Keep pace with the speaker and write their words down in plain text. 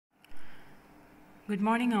Good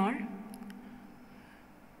morning all.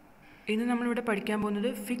 ഇന്ന് നമ്മളിവിടെ പഠിക്കാൻ പോകുന്നത്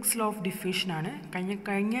ഫിക്സ് ലോ ഓഫ് ഡിഫ്യൂഷൻ ആണ്.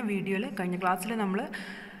 കഴിഞ്ഞ വീഡിയോയിൽ കഴിഞ്ഞ ക്ലാസ്സിൽ നമ്മൾ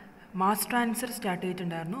മാസ് ട്രാൻസ്ഫർ സ്റ്റാർട്ട്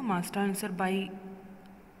ചെയ്തിട്ടുണ്ടായിരുന്നു. Mass transfer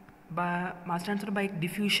by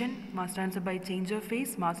diffusion, mass transfer by change of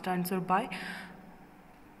phase, mass transfer by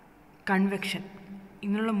convection,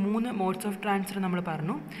 ഇങ്ങനെയുള്ള 3 മോഡ്സ് ഓഫ് ട്രാൻസ്ഫർ നമ്മൾ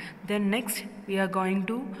പറഞ്ഞു. Then next we are going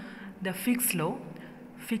to the fix law.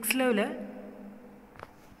 Fix ലോയിൽ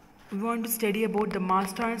we want to study about the mass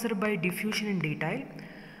transfer by diffusion in detail.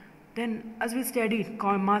 Then as we studied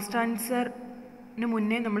mass transfer ന്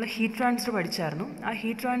മുന്നേ നമ്മൾ heat transfer പഠിച്ചായിരുന്നു. ആ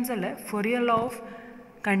heat ട്രാൻസ്ഫറിൽ Fourier law of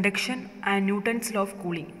conduction and Newton's law of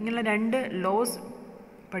cooling ഇങ്ങനെയുള്ള 2 loss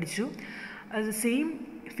പഠിച്ചു. അത് same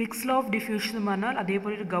fix law of diffusion എന്ന് പറഞ്ഞാൽ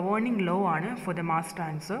അതേപോലെ ഒരു ഗവേണിംഗ് ലോ ആണ് for the mass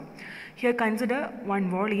transfer. Here consider one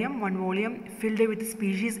volume filled with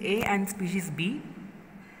species A and species B.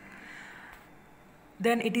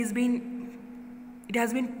 Then it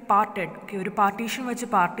has been parted. Okay, ഒരു partition വെച്ച്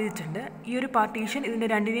പാർട്ട് ചെയ്തിട്ടുണ്ട്. ഈ ഒരു പാർട്ടീഷൻ ഇതിൻ്റെ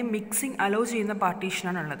രണ്ടിനെയും മിക്സിങ് അലോ ചെയ്യുന്ന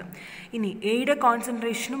പാർട്ടീഷനാണ് ഉള്ളത്. ഇനി എയുടെ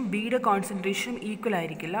കോൺസെൻട്രേഷനും ബിയുടെ കോൺസെൻട്രേഷനും ഈക്വൽ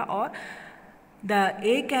ആയിരിക്കില്ല. Or the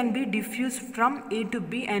A can be diffused from A to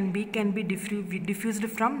B and B can be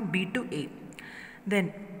diffused from B to A. Then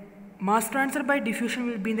mass transfer by diffusion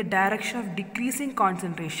will be in the direction of decreasing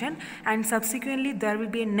concentration, and subsequently there will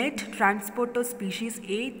be a net transport of species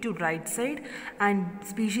A to right side and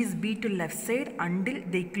species B to left side until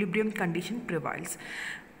the equilibrium condition prevails.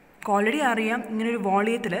 Already അറിയാം, ഇങ്ങനൊരു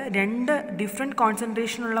വോളിയത്തിൽ 2 different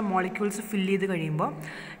കോൺസെൻട്രേഷനുള്ള molecules fill ചെയ്ത് കഴിയുമ്പോൾ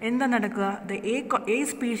എന്താ നടക്കുക? The A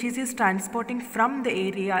species is transporting from the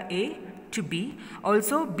area A to B,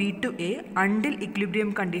 also B to A until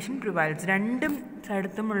equilibrium condition prevails. രണ്ടും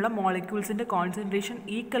സ്ഥലത്തുമുള്ള മോളിക്യൂൾസിൻ്റെ concentration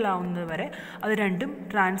equal ആവുന്നത് വരെ അത് രണ്ടും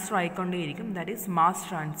transfer ആയിക്കൊണ്ടേയിരിക്കും. That is mass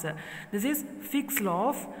transfer. This is fix law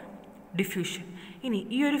of diffusion. ഇനി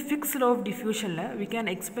ഈ ഒരു fix law of ഡിഫ്യൂഷനിൽ we can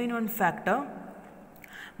explain one factor,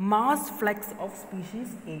 mass flux of species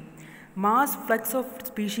A. Mass flux of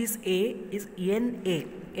species A is NA.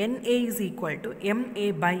 NA is equal to MA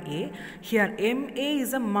by A. Here MA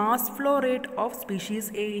is the mass flow rate of species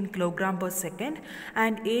A in kilogram per second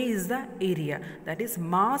and A is the area. That is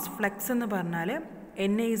mass flux എന്ന് പറഞ്ഞാൽ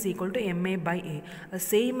NA is equal to MA by A.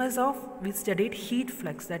 Same as of we studied heat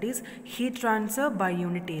flux, that is heat transfer by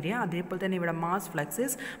unit area. അതേപോലെ തന്നെ ഇവിടെ mass flux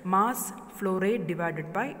is mass flow rate divided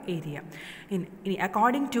by area.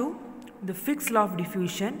 According to the fixed law of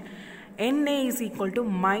diffusion, NA is equal to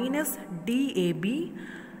minus DAB,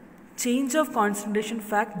 change of concentration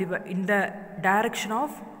fact in the direction of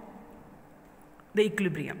the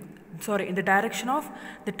equilibrium. In the direction of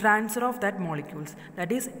the transfer of that molecules.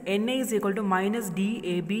 That is NA is equal to minus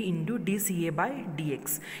DAB into DCA by DX.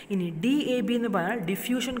 In DAB in the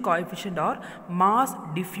diffusion coefficient or mass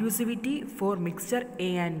diffusivity for mixture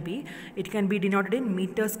A and B. It can be denoted in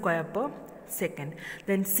meter square per second.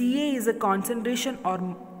 Then CA is the concentration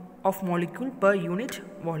of molecule per unit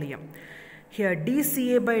volume. Here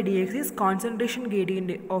dCA by dx is concentration gradient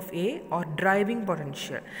of A or driving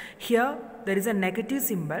potential. Here there is a negative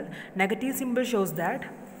symbol. Negative symbol shows that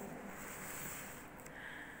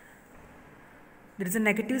there is a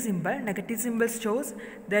negative symbol. Negative symbol shows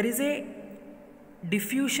there is a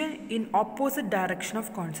diffusion in opposite direction of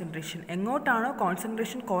concentration. എങ്ങോട്ടാണോ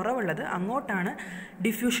concentration കുറവുള്ളത് അങ്ങോട്ടാണ്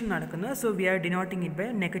diffusion നടക്കുന്നത്. So we R denoting it by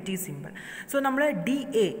negative simple. So നമ്മൾ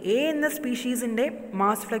DA എന്ന സ്പീഷീസിൻ്റെ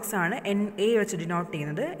mass flux ആണ് NA വെച്ച് denote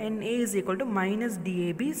ചെയ്യുന്നത്. NA is equal to minus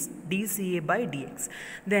DAB DCA by DX.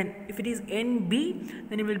 Then if it is NB,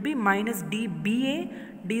 then it will be minus DBA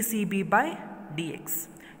DCB by DX.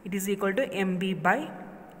 It is equal to MB by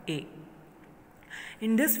A.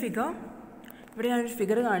 In this figure, ഇവിടെ ഞാനൊരു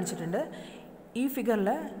figure കാണിച്ചിട്ടുണ്ട്. ഈ ഫിഗറിൽ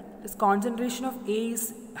concentration of A is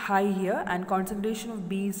high here and concentration of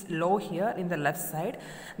B is law here in the left side.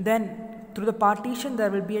 Then through the partition there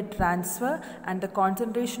will be A transfer and the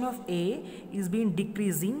concentration of A is been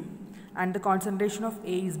decreasing and the concentration of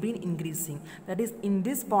A is been increasing. That is, in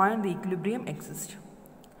this point the equilibrium exists.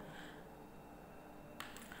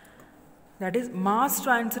 That is, mass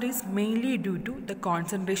transfer is mainly due to the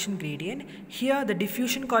concentration gradient. Here the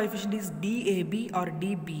diffusion coefficient is DAB or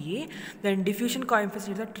DBA. Then diffusion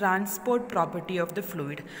coefficient is the transport property of the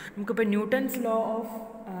fluid. നമുക്കിപ്പോൾ Newton's law of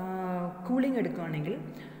cooling എടുക്കുകയാണെങ്കിൽ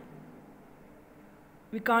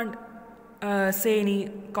we can't say any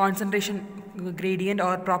concentration gradient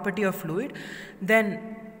or property of fluid. Then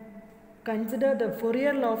consider the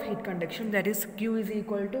Fourier law of heat conduction, that is Q is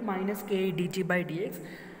equal to minus K dt by dx.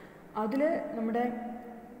 അതിൽ നമ്മുടെ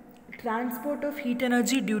transport of heat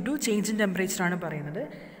energy due to change in temperature ആണ് പറയുന്നത്.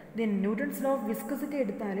 Then Newton's law of വിസ്കസിറ്റി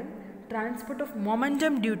എടുത്താലും transport of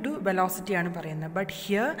momentum due to velocity aanu parayunna, but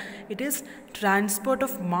here it is transport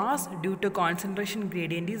of mass due to concentration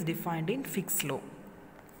gradient is defined in Fick's law.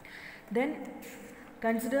 Then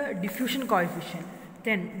consider diffusion coefficient.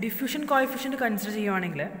 Then diffusion coefficient consider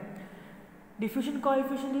cheyaanengil, diffusion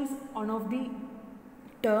coefficient is one of the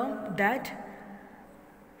term that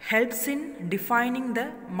helps in defining the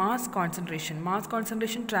mass concentration. Mass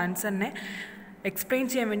concentration transfer ne explain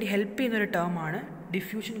cheyan vendi help cheyyuna oru term aanu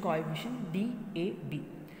diffusion coefficient, DAB.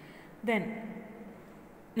 Then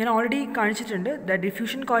ഞാൻ already കാണിച്ചിട്ടുണ്ട്, the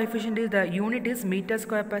diffusion coefficient is the unit is meter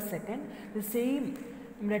square per second. The same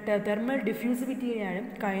നമ്മുടെ thermal ഡിഫ്യൂസിവിറ്റിയുടെ ആയാലും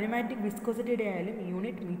kinematic വിസ്കോസിറ്റിയുടെ ആയാലും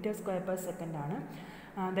unit metre square per second ആണ്.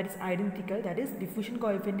 That is identical. That is diffusion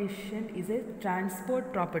coefficient is a transport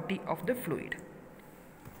property of the fluid.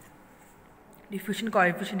 Diffusion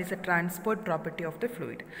coefficient is a transport property of the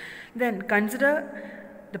fluid. Then consider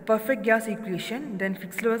the perfect gas equation. Then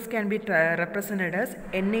Fick's laws can be represented as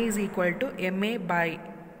Na is equal to Ma by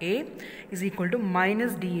A is equal to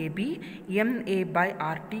minus DAB Ma by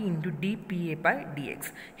RT into dPA by dx.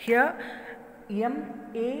 Here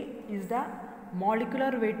Ma is the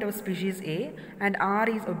molecular weight of species A and R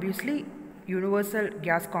is obviously universal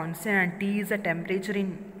gas constant and T is the temperature in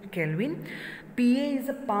Kelvin. PA is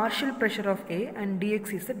the partial pressure of A and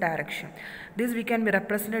dx is the direction. This we can be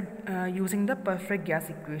represented using the perfect gas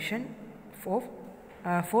equation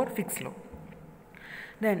for Fick's law.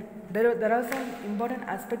 Then there are some important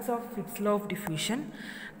aspects of Fick's law of diffusion.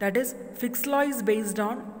 That is, Fick's law is based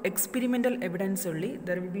on experimental evidence only.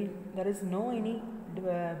 There is no any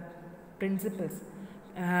principles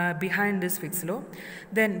behind this Fick's law.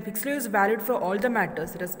 Then Fick's law is valid for all the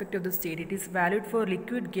matters irrespective of the state. It is valid for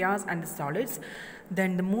liquid, gas and solids.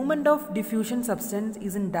 Then the movement of diffusion substance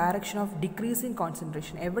is in direction of decreasing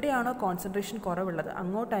concentration. എവിടെയാണോ concentration കുറവുള്ളത്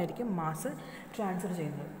അങ്ങോട്ടായിരിക്കും mass transfer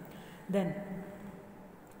ചെയ്യുന്നത്. Then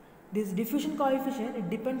this diffusion coefficient, it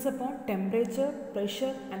depends upon temperature,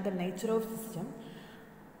 pressure and the nature of system,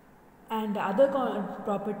 and the other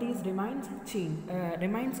properties remains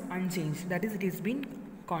unchanged. That is, it has been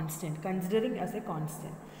constant, considering as a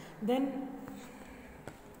constant. Then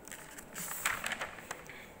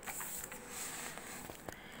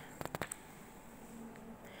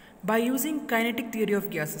by using kinetic theory of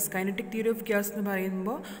gases എന്ന്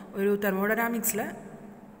പറയുമ്പോൾ ഒരു തെർമോഡൈനാമിക്സിൽ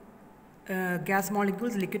gas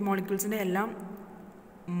molecules, liquid molecules in എല്ലാം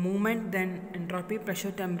movement, then entropy,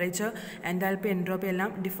 pressure, temperature, enthalpy, entropy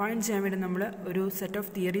എല്ലാം define ചെയ്യാൻ വേണ്ടി നമ്മൾ ഒരു set of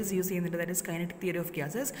theories use ചെയ്യുന്നുണ്ട്. That is kinetic theory of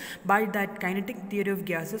gases. By that kinetic theory of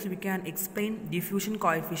gases we can explain diffusion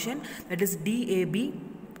coefficient, that is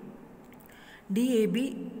DAB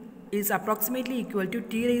is approximately equal to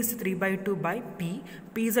T raised to 3/2 by P.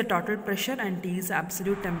 P is the total pressure and T is the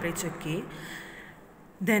absolute temperature K.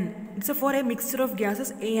 Then it's for a mixture of gases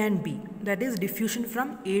A and B, that is diffusion from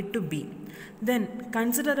A to B. Then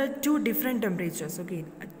consider two different temperatures. Okay,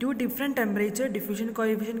 two different temperature, diffusion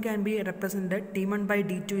coefficient can be represented T1 by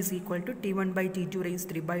D2 is equal to T1 by T2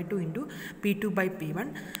 raised 3/2 into P2 by P1.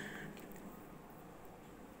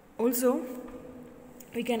 Also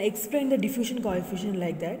we can explain the diffusion coefficient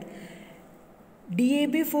like that.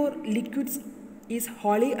 DAB for liquids is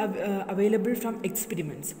wholly available from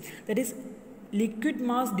experiments. That is, liquid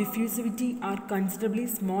mass diffusivity are considerably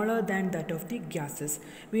smaller than that of the gases.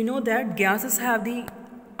 We know that gases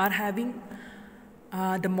are having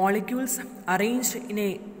the molecules arranged in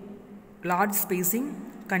a large spacing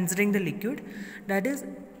considering the liquid. That is,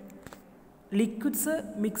 liquids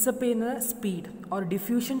mix up in the speed or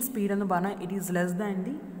diffusion speed and it is less than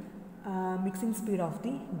the mixing speed of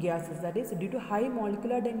the gases. That is, due to high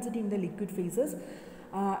molecular density in the liquid phases,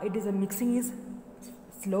 mixing is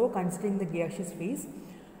slow considering the gaseous phase,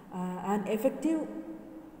 and effective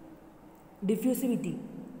diffusivity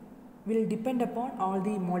will depend upon all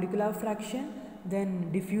the molecular fraction, then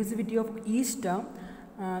diffusivity of each term,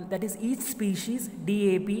 that is each species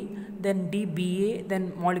DAB, then DBA, then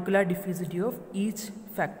molecular diffusivity of each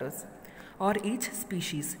factors or each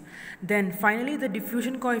species. Then finally the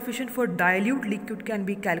diffusion coefficient for dilute liquid can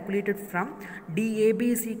be calculated from DAB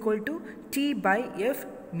is equal to T by F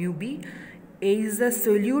mu B. A is a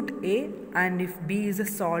solute A and if B is a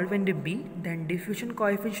solvent B, then diffusion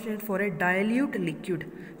coefficient for a dilute liquid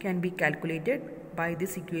can be calculated by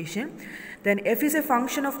this equation. Then F is a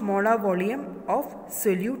function of molar volume of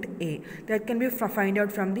solute A. That can be find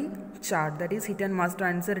out from the chart, that is heat and mass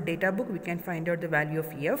transfer data book. We can find out the value of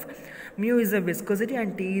F. Mu is a viscosity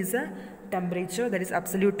and T is a temperature, that is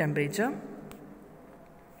absolute temperature.